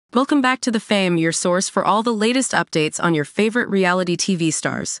Welcome back to TheFame, your source for all the latest updates on your favorite reality TV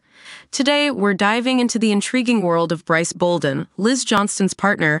stars. Today, we're diving into the intriguing world of Brice Bolden, Liz Johnston's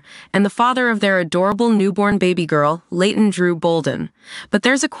partner, and the father of their adorable newborn baby girl, Leighton Drew Bolden. But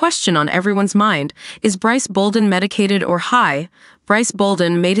there's a question on everyone's mind. Is Brice Bolden medicated or high? Brice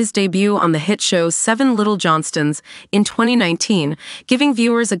Bolden made his debut on the hit show Little Johnstons in 2019, giving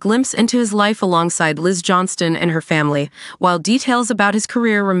viewers a glimpse into his life alongside Liz Johnston and her family. While details about his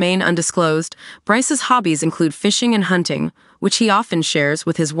career remain undisclosed, Brice's hobbies include fishing and hunting, which he often shares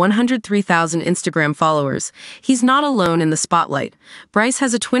with his 103,000 Instagram followers. He's not alone in the spotlight. Brice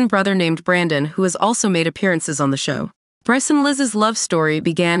has a twin brother named Brandon, who has also made appearances on the show. Brice and Liz's love story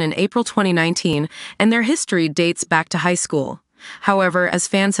began in April 2019, and their history dates back to high school. However, as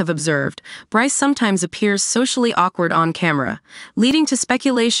fans have observed, Brice sometimes appears socially awkward on camera, leading to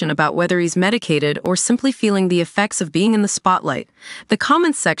speculation about whether he's medicated or simply feeling the effects of being in the spotlight. The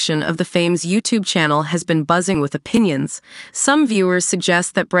comments section of TheFame's YouTube channel has been buzzing with opinions. Some viewers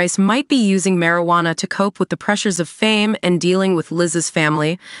suggest that Brice might be using marijuana to cope with the pressures of fame and dealing with Liz's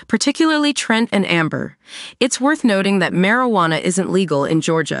family, particularly Trent and Amber. It's worth noting that marijuana isn't legal in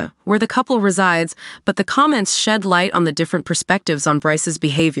Georgia, where the couple resides, but the comments shed light on the different perspectives on Brice's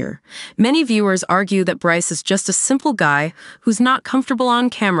behavior. Many viewers argue that Brice is just a simple guy who's not comfortable on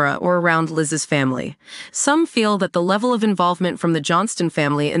camera or around Liz's family. Some feel that the level of involvement from the Johnston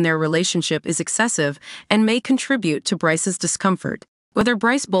family in their relationship is excessive and may contribute to Brice's discomfort. Whether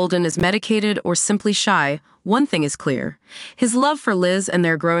Brice Bolden is medicated or simply shy, one thing is clear. His love for Liz and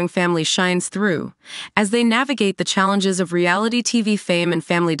their growing family shines through. As they navigate the challenges of reality TV fame and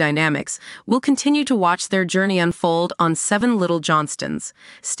family dynamics, we'll continue to watch their journey unfold on Little Johnstons.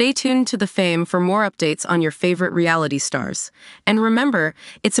 Stay tuned to TheFame for more updates on your favorite reality stars. And remember,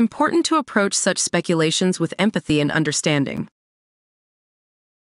 it's important to approach such speculations with empathy and understanding.